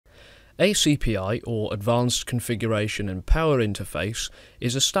ACPI, or Advanced Configuration and Power Interface,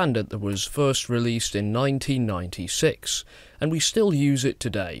 is a standard that was first released in 1996, and we still use it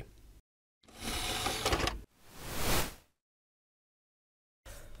today.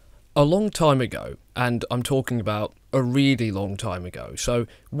 A long time ago, and I'm talking about a really long time ago, so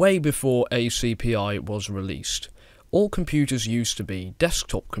way before ACPI was released, all computers used to be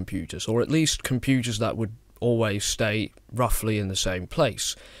desktop computers, or at least computers that would always stay roughly in the same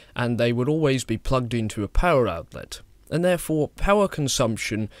place, and they would always be plugged into a power outlet, and therefore power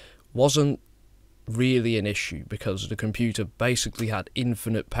consumption wasn't really an issue because the computer basically had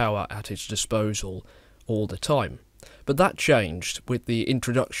infinite power at its disposal all the time. But that changed with the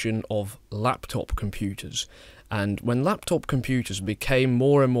introduction of laptop computers, and when laptop computers became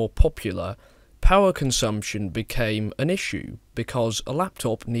more and more popular, power consumption became an issue because a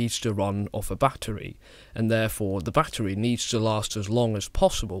laptop needs to run off a battery, and therefore the battery needs to last as long as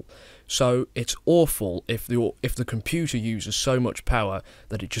possible. So it's awful if the computer uses so much power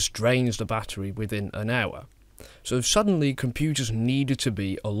that it just drains the battery within an hour. So suddenly computers needed to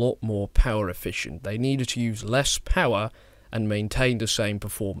be a lot more power efficient. They needed to use less power and maintain the same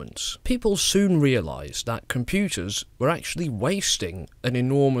performance. People soon realised that computers were actually wasting an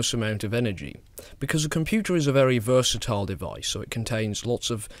enormous amount of energy, because a computer is a very versatile device, so it contains lots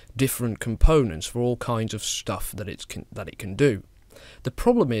of different components for all kinds of stuff that it can do. The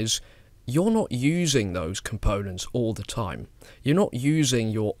problem is, you're not using those components all the time. You're not using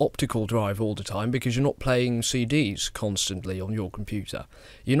your optical drive all the time because you're not playing CDs constantly on your computer.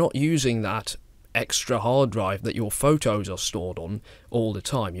 You're not using that extra hard drive that your photos are stored on all the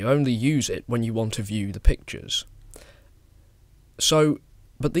time. You only use it when you want to view the pictures.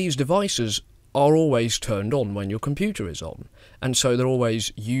 But these devices are always turned on when your computer is on, and so they're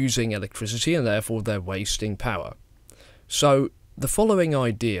always using electricity and therefore they're wasting power. So the following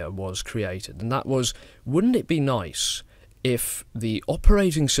idea was created, and that was, wouldn't it be nice if the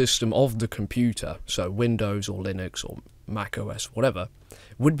operating system of the computer, so Windows or Linux or Mac OS, whatever,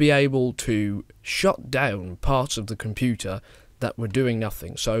 would be able to shut down parts of the computer that were doing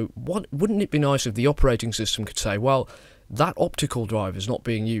nothing. So wouldn't it be nice if the operating system could say, well, that optical drive is not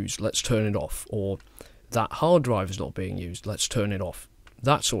being used, let's turn it off, or that hard drive is not being used, let's turn it off,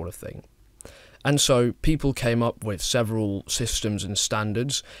 that sort of thing. And so people came up with several systems and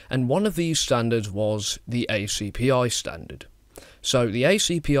standards, and one of these standards was the ACPI standard. So the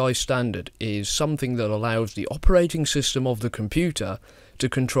ACPI standard is something that allows the operating system of the computer to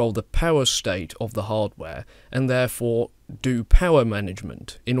control the power state of the hardware, and therefore do power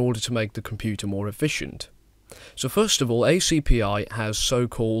management in order to make the computer more efficient. So first of all, ACPI has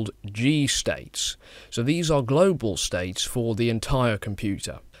so-called G states. So these are global states for the entire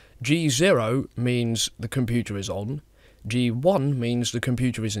computer. G0 means the computer is on, G1 means the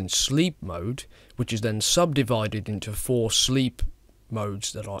computer is in sleep mode, which is then subdivided into 4 sleep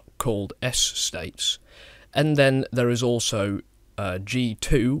modes that are called S states, and then there is also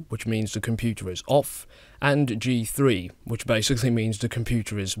G2, which means the computer is off, and G3, which basically means the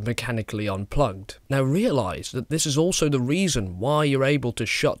computer is mechanically unplugged. Now realise that this is also the reason why you're able to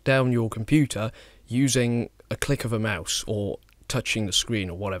shut down your computer using a click of a mouse, or touching the screen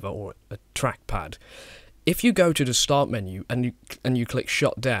or whatever, or a trackpad. If you go to the start menu and you click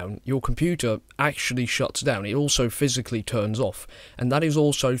shut down, your computer actually shuts down. It also physically turns off, and that is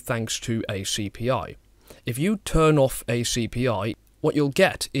also thanks to ACPI. If you turn off ACPI, what you'll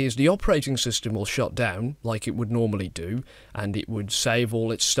get is the operating system will shut down like it would normally do, and it would save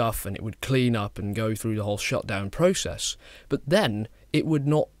all its stuff and it would clean up and go through the whole shutdown process, but then it would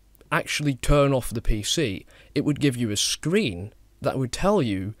not actually turn off the PC. It would give you a screen that would tell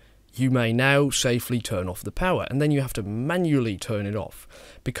you you may now safely turn off the power, and then you have to manually turn it off,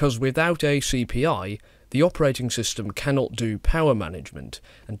 because without ACPI the operating system cannot do power management,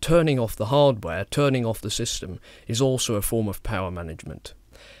 and turning off the hardware, turning off the system, is also a form of power management.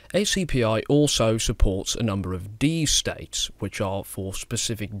 ACPI also supports a number of D states, which are for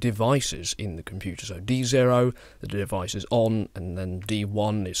specific devices in the computer. So D0, the device is on, and then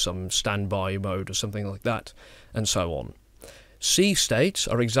D1 is some standby mode or something like that, and so on. C states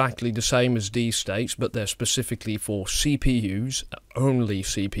are exactly the same as D states, but they're specifically for CPUs, only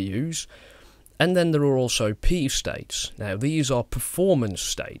CPUs. And then there are also P states. Now these are performance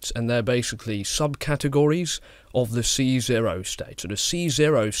states, and they're basically subcategories of the C0 state. So the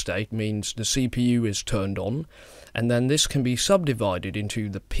C0 state means the CPU is turned on, and then this can be subdivided into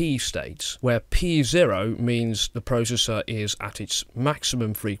the P states, where P0 means the processor is at its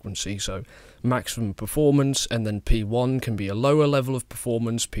maximum frequency, so maximum performance, and then P1 can be a lower level of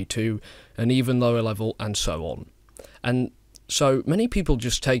performance, P2 an even lower level, and so on. And So many people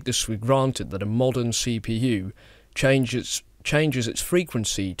just take this for granted that a modern CPU changes its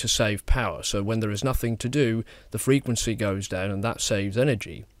frequency to save power. So when there is nothing to do, the frequency goes down and that saves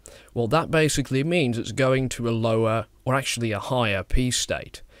energy. Well, that basically means it's going to a lower, or actually a higher P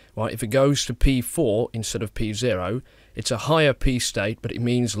state. Right? If it goes to P4 instead of P0, it's a higher P state, but it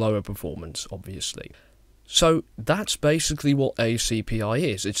means lower performance, obviously. So that's basically what ACPI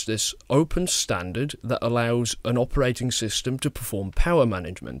is. It's this open standard that allows an operating system to perform power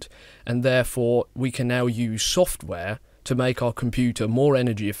management, and therefore we can now use software to make our computer more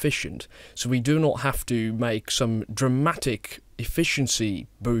energy efficient, so we do not have to make some dramatic efficiency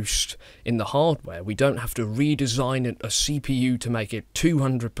boost in the hardware. We don't have to redesign a CPU to make it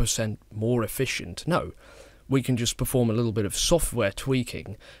 200% more efficient. No, we can just perform a little bit of software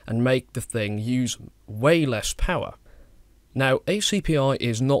tweaking and make the thing use way less power. Now, ACPI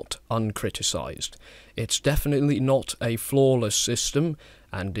is not uncriticised. It's definitely not a flawless system,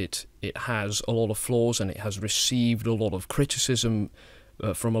 and it has a lot of flaws, and it has received a lot of criticism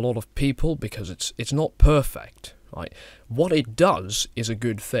from a lot of people because it's not perfect. Right? What it does is a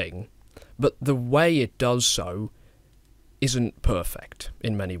good thing, but the way it does so isn't perfect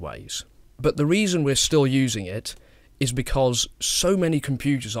in many ways. But the reason we're still using it is because so many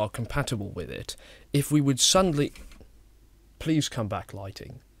computers are compatible with it. If we would suddenly... Please come back,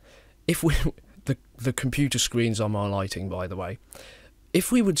 lighting. If we... The computer screens are my lighting, by the way.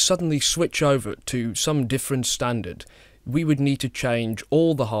 If we would suddenly switch over to some different standard, we would need to change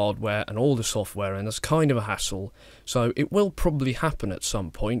all the hardware and all the software, and that's kind of a hassle. So it will probably happen at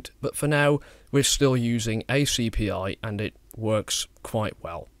some point, but for now we're still using ACPI and it works quite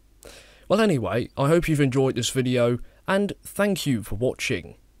well. Well, anyway, I hope you've enjoyed this video, and thank you for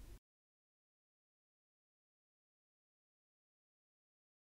watching.